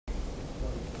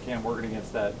Cam, working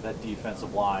against that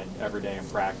defensive line every day in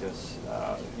practice,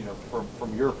 you know,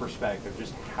 from your perspective,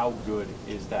 just how good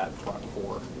is that front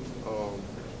four?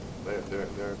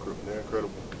 They're incredible.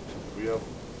 We have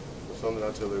something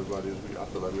I tell everybody is I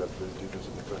feel like we have the best defense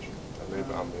in the country. And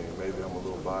maybe I'm a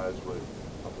little biased, but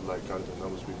I feel like kind of the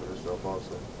numbers speak for themselves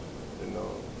also. And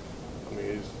I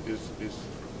mean,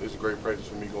 it's a great practice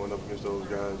for me going up against those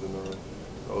guys, and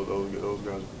those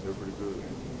guys, they're pretty good.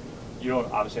 You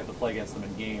don't obviously have to play against them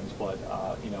in games, but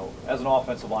you know, as an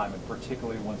offensive lineman,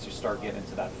 particularly once you start getting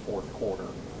into that fourth quarter,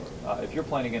 if you're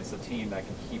playing against a team that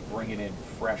can keep bringing in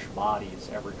fresh bodies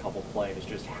every couple plays,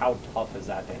 just how tough is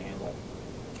that to handle?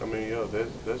 I mean, yeah,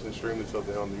 that's extremely tough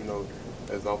to handle. You know,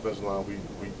 as an offensive line,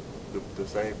 the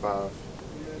same five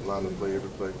line to play every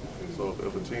play. So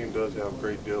if a team does have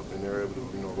great depth and they're able to,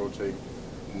 you know, rotate,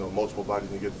 you know, multiple bodies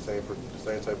and get the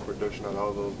same type of production out of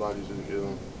all those bodies, I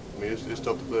mean, it's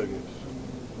tough to play against.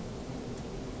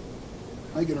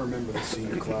 How you gonna remember the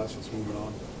senior class that's moving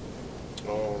on?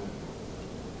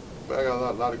 I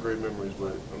got a lot of great memories,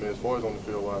 but I mean, as far as on the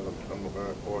field wise,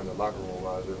 or in the locker room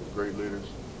wise, they're great leaders,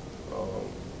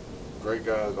 great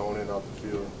guys on and off the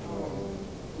field.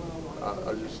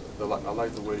 I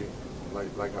like the way,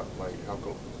 how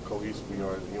cohesive we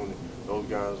are as a unit. Those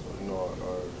guys, you know,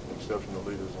 are exceptional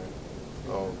leaders, and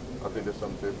I think that's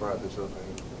something they pride themselves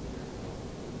in.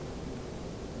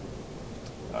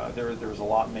 There was a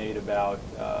lot made about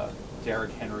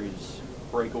Derrick Henry's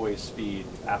breakaway speed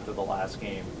after the last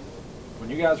game. When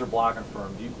you guys are blocking for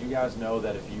him, do you guys know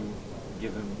that if you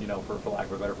give him, you know, for lack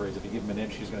of a better phrase, if you give him an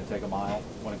inch, he's going to take a mile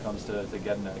when it comes to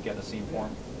getting a seam for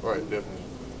him? Right, definitely.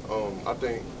 I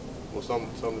think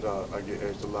something that I get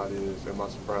asked a lot is, am I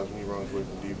surprised when he runs away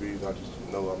from DBs? I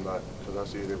just know I'm not, because I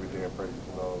see it every day in practice.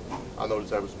 I know the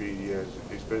type of speed he has,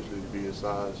 especially to be his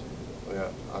size.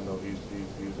 Yeah, I know he's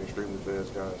an extremely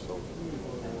fast guy. So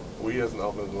we as an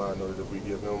offensive line know that if we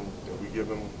give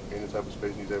him any type of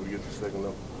space he's able to get to the second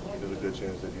level, there's a good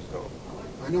chance that he's gone.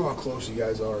 I know how close you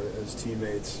guys are as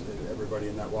teammates. Everybody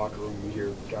in that locker room, we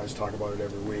hear guys talk about it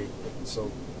every week. And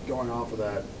so going off of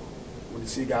that, when you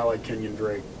see a guy like Kenyon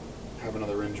Drake have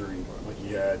another injury like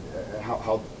he had,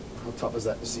 how tough is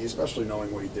that to see, especially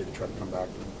knowing what he did to try to come back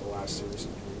from the last series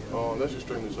injury? That's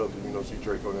extremely tough to see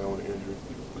Drake go down with an injury,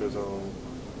 because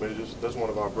that's one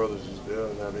of our brothers. It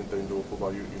doesn't have anything to do with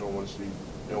football. You don't want to see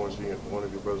one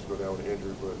of your brothers go down with an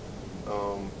injury, but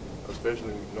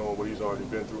especially knowing what he's already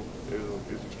been through,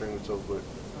 it's extremely tough. But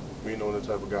me knowing the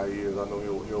type of guy he is, I know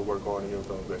he'll work hard and he'll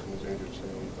come back from his injury the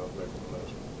same way he comes back from the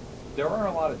last one. There aren't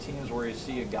a lot of teams where you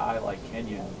see a guy like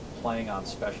Kenyon playing on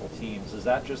special teams. Is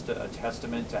that just a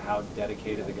testament to how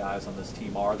dedicated the guys on this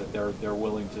team are, that they're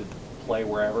willing to play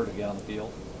wherever to get on the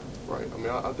field? Right. I mean,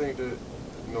 I think that,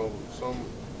 you know,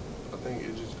 I think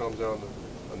it just comes down to,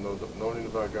 no need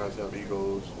about guys have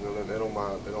egos. You know, they don't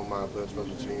mind playing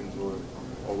special teams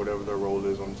or whatever their role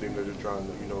is on the team. They're just trying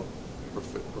to, you know,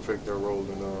 perfect their role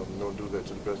and do that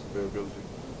to the best of their ability.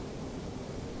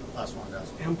 Last one,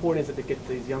 guys. How important is it to get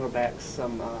these younger backs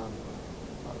some,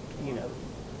 you know,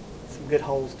 some good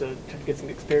holes to get some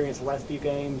experience the last few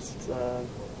games to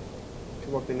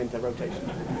work them into rotation?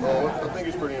 I think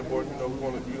it's pretty important. You know, we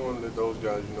want to let those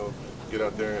guys, you know, get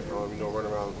out there and you know, run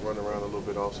around a little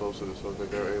bit also, so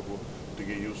that they're able to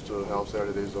get used to how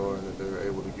Saturdays are, and that they're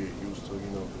able to get used to,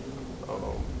 you know,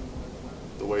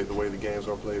 the way the games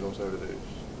are played on Saturdays.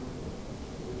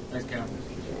 Thanks, Cam.